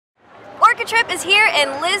bucket trip is here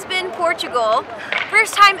in Lisbon, Portugal.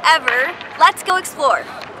 First time ever. Let's go explore.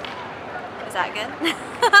 Is that good?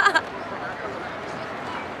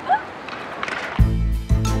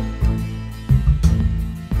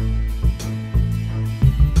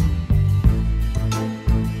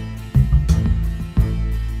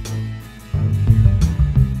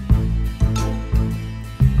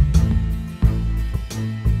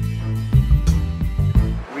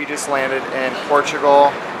 We just landed in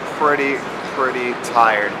Portugal, pretty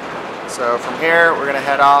tired. So from here, we're gonna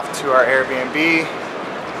head off to our Airbnb,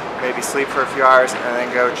 maybe sleep for a few hours, and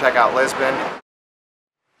then go check out Lisbon.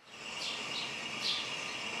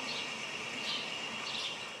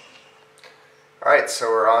 Alright, so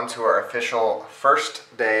we're on to our official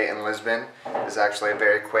first day in Lisbon. It's actually a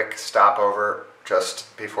very quick stopover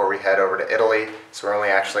just before we head over to Italy. So we're only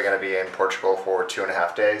actually gonna be in Portugal for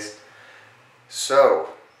 2.5 days. So,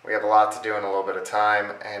 we have a lot to do in a little bit of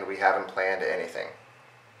time, and we haven't planned anything.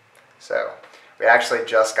 So, we actually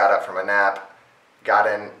just got up from a nap, got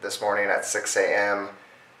in this morning at 6 a.m.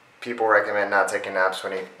 People recommend not taking naps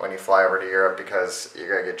when you fly over to Europe because you're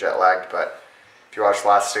going to get jet lagged, but if you watched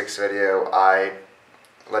last week's video, I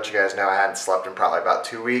let you guys know I hadn't slept in probably about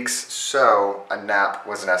 2 weeks, so a nap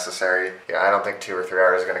was necessary. Yeah, I don't think 2 or 3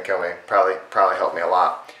 hours is going to kill me. Probably help me a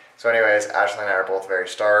lot. So anyways, Ashley and I are both very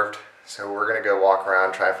starved. So we're gonna go walk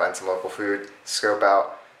around, try and find some local food, scope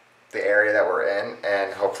out the area that we're in,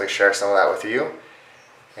 and hopefully share some of that with you.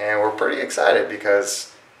 And we're pretty excited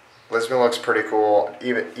because Lisbon looks pretty cool,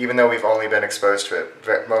 even though we've only been exposed to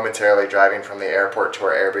it momentarily driving from the airport to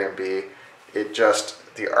our Airbnb.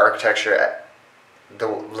 The architecture, the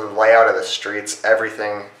layout of the streets,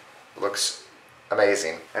 everything looks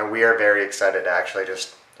amazing. And we are very excited to actually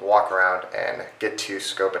just walk around and get to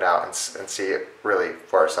scope it out and see it really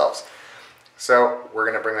for ourselves. So we're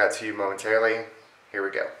going to bring that to you momentarily. Here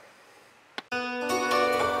we go.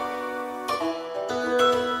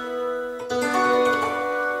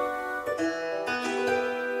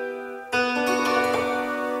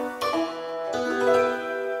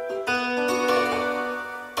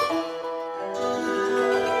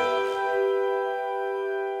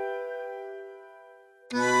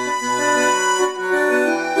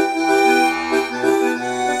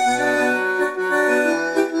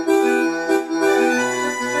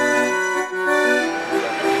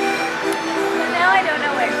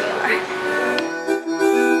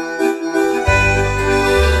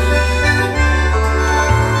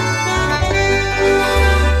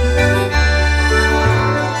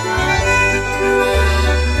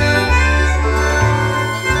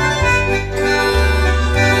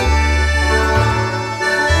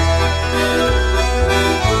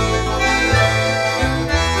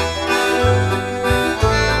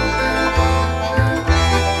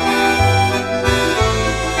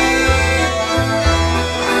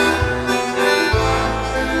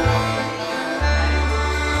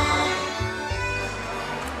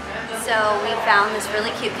 So we found this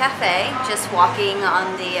really cute cafe just walking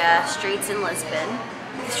on the streets in Lisbon.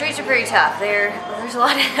 The streets are pretty tough. There's a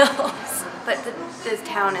lot of hills, but the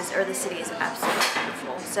town or the city is absolutely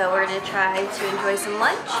beautiful. So we're gonna try to enjoy some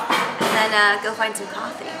lunch and then go find some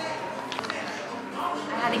coffee.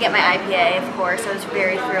 I had to get my IPA, of course. I was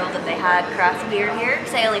very thrilled that they had craft beer here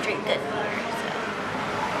because I only drink good beer.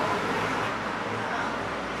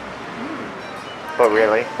 But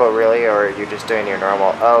really, or are you just doing your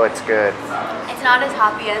normal, oh, it's good? It's not as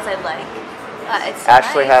hoppy as I'd like. It's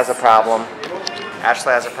Ashley nice. has a problem.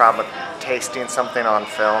 Ashley has a problem with tasting something on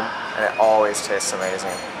film, and it always tastes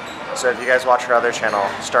amazing. So if you guys watch her other channel,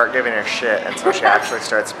 start giving her shit until she actually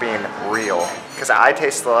starts being real. Because I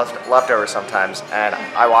taste the leftovers sometimes, and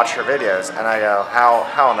I watch her videos, and I go,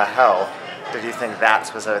 how in the hell did you think that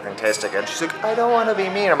specific thing tasted good? She's like, I don't want to be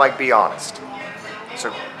mean. I'm like, be honest.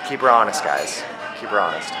 So keep her honest, guys. Keep her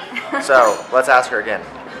honest. So let's ask her again.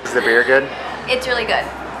 Is the beer good? It's really good.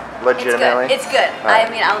 Legitimately? It's good. It's good. Right.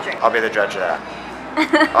 I mean, I'll drink. I'll be the judge of that.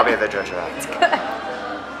 I'll be the judge of that. It's good.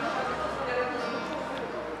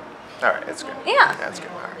 All right, it's good. Yeah. That's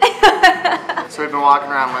good. All right. So we've been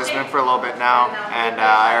walking around Lisbon for a little bit now, and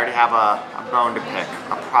I already have a bone to pick,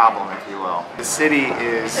 a problem, if you will. The city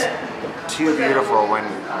is too beautiful when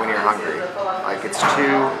you're hungry. Like it's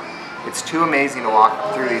too amazing to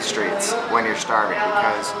walk through these streets when you're starving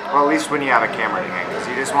because, well, at least when you have a camera in your hand, because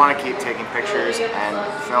you just want to keep taking pictures and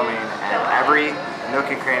filming, and every nook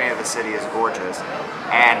and cranny of the city is gorgeous.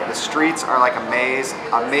 And the streets are like a maze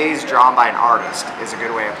drawn by an artist is a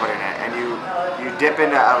good way of putting it. And you dip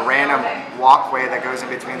into a random walkway that goes in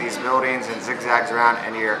between these buildings and zigzags around,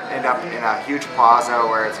 and you end up in a huge plaza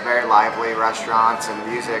where it's very lively, restaurants and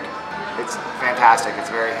music. It's fantastic. It's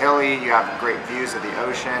very hilly. You have great views of the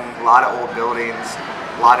ocean, a lot of old buildings,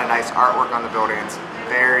 a lot of nice artwork on the buildings.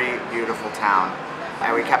 Very beautiful town.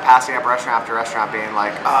 And we kept passing up restaurant after restaurant being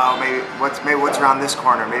like, oh, maybe what's around this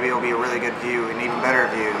corner? Maybe it'll be a really good view, an even better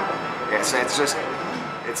view. Yeah, so it's just,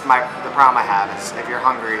 the problem I have is if you're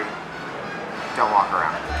hungry, don't walk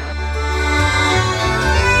around.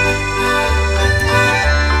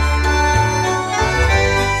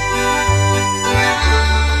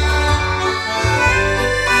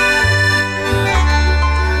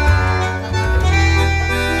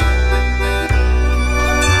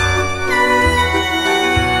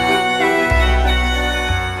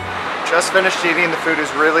 Just finished eating. The food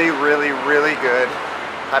is really, really, really good.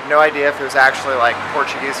 I have no idea if it was actually like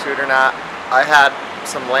Portuguese food or not. I had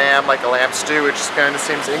some lamb, like a lamb stew, which kind of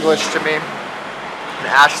seems English to me. And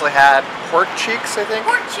Ashley had pork cheeks, I think.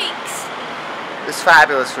 Pork cheeks. It's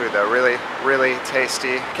fabulous food though, really, really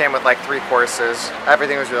tasty. Came with like 3 courses.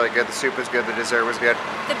 Everything was really good. The soup was good, the dessert was good.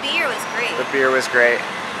 The beer was great. The beer was great.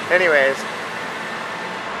 Anyways,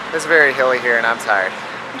 it's very hilly here and I'm tired.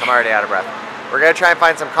 I'm already out of breath. We're gonna try and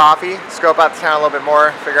find some coffee, scope out the town a little bit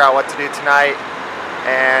more, figure out what to do tonight,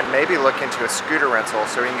 and maybe look into a scooter rental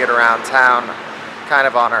so we can get around town kind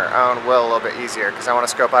of on our own will a little bit easier, because I want to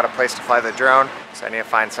scope out a place to fly the drone. So I need to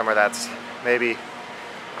find somewhere that's maybe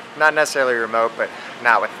not necessarily remote, but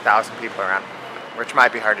not with 1,000 people around, which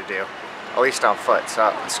might be hard to do, at least on foot.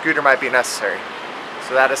 So a scooter might be necessary.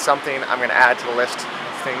 So that is something I'm gonna add to the list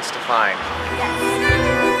of things to find. Yes.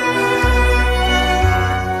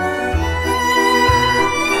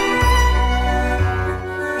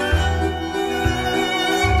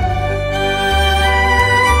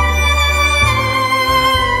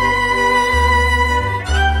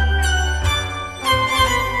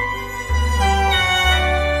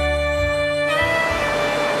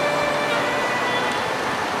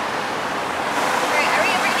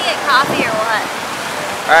 Coffee or what?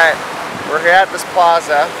 Alright, we're here at this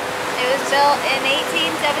plaza. It was built in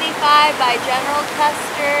 1875 by General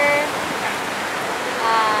Custer.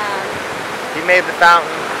 He made the fountain.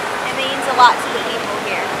 It means a lot to the people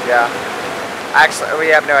here. Yeah. Actually, we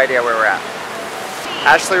have no idea where we're at.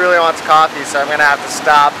 Ashley really wants coffee, so I'm going to have to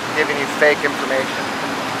stop giving you fake information.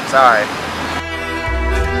 Sorry.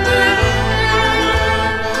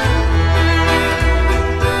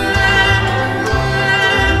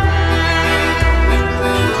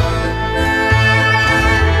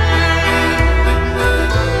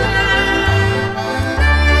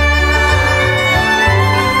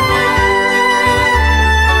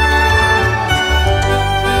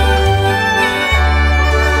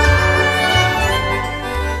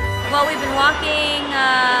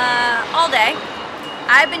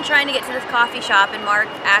 I've been trying to get to this coffee shop and Mark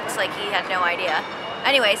acts like he had no idea.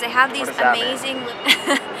 Anyways, they have these amazing...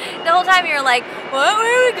 The whole time you're like, what, where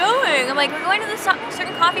are we going? I'm like, we're going to this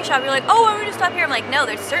certain coffee shop. You're like, oh, why would we stop here? I'm like, no,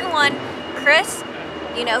 there's a certain one. Chris,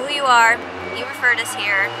 you know who you are. You referred us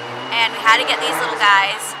here. And we had to get these little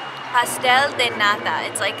guys. Pastel de nata.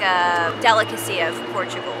 It's like a delicacy of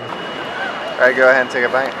Portugal. All right, go ahead and take a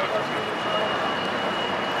bite.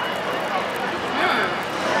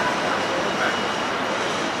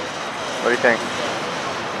 What do you think?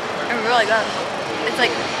 It's really good. It's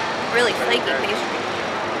like really flaky pastry.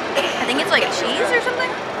 I think it's like a cheese or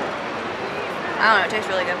something. I don't know, it tastes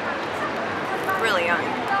really good. Really young.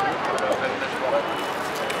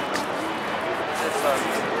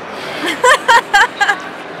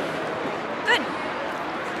 Good.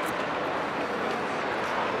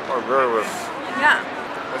 Or good. Yeah.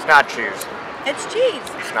 It's not cheese. It's cheese.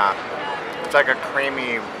 It's not. It's like a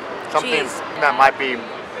creamy, something cheese. That might be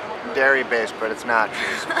dairy based, but it's not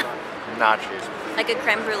cheese. Not cheese. Like a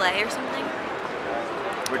creme brulee or something?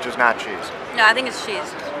 Which is not cheese. No, I think it's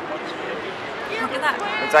cheese. Look at that.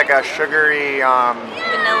 It's like a sugary,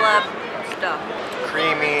 vanilla stuff.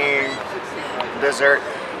 creamy dessert,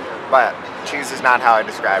 but cheese is not how I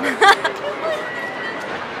describe it.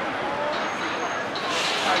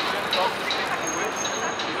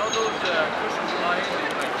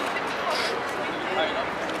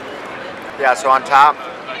 Yeah, so on top,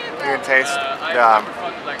 you can taste the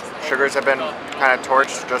sugars have been kind of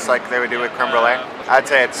torched, just like they would do with creme brulee. I'd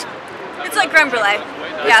say it's like creme brulee.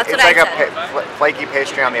 Yeah, that's what I said. It's like a flaky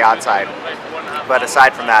pastry on the outside, but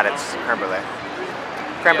aside from that, it's creme brulee.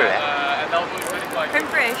 Creme brulee. Creme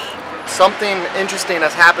fraiche. Something interesting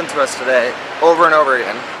has happened to us today, over and over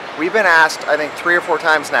again. We've been asked, I think 3 or 4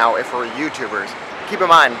 times now, if we're YouTubers. Keep in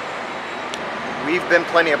mind, we've been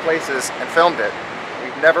plenty of places and filmed it.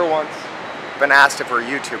 We've never once been asked if we're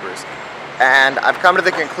YouTubers. And I've come to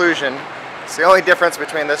the conclusion, it's the only difference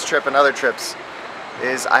between this trip and other trips,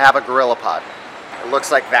 is I have a gorilla pod. It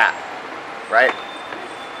looks like that, right?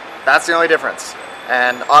 That's the only difference.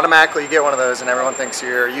 And automatically you get one of those and everyone thinks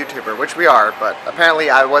you're a YouTuber, which we are, but apparently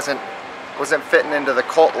I wasn't fitting into the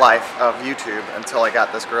cult life of YouTube until I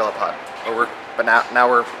got this gorilla pod. But now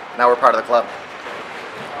we're part of the club.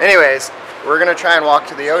 Anyways, we're gonna try and walk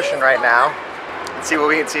to the ocean right now and see what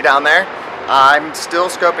we can see down there. I'm still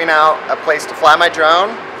scoping out a place to fly my drone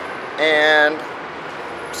and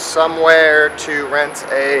somewhere to rent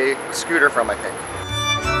a scooter from, I think.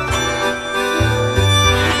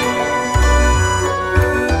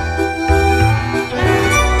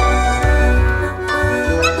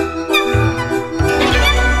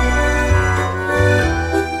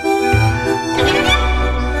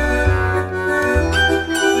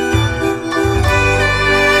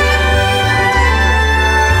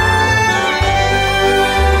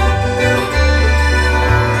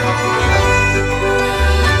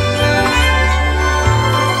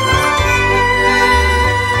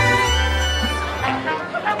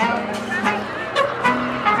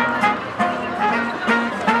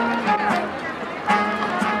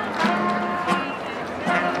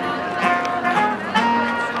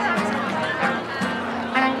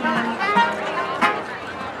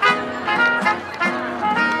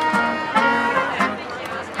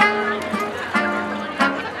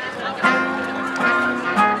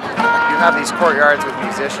 Have these courtyards with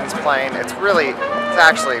musicians playing. It's a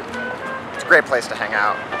great place to hang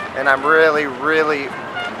out. And I'm really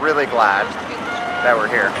glad that we're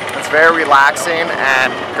here. It's very relaxing,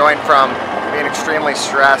 and going from being extremely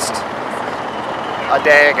stressed a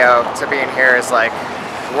day ago to being here is like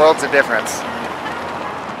worlds of difference.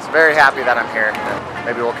 So very happy that I'm here.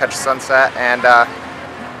 Maybe we'll catch sunset and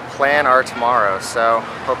plan our tomorrow. So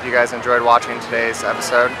hope you guys enjoyed watching today's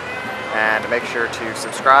episode. And make sure to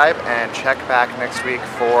subscribe and check back next week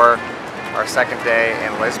for our second day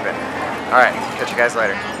in Lisbon. All right, catch you guys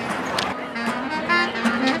later.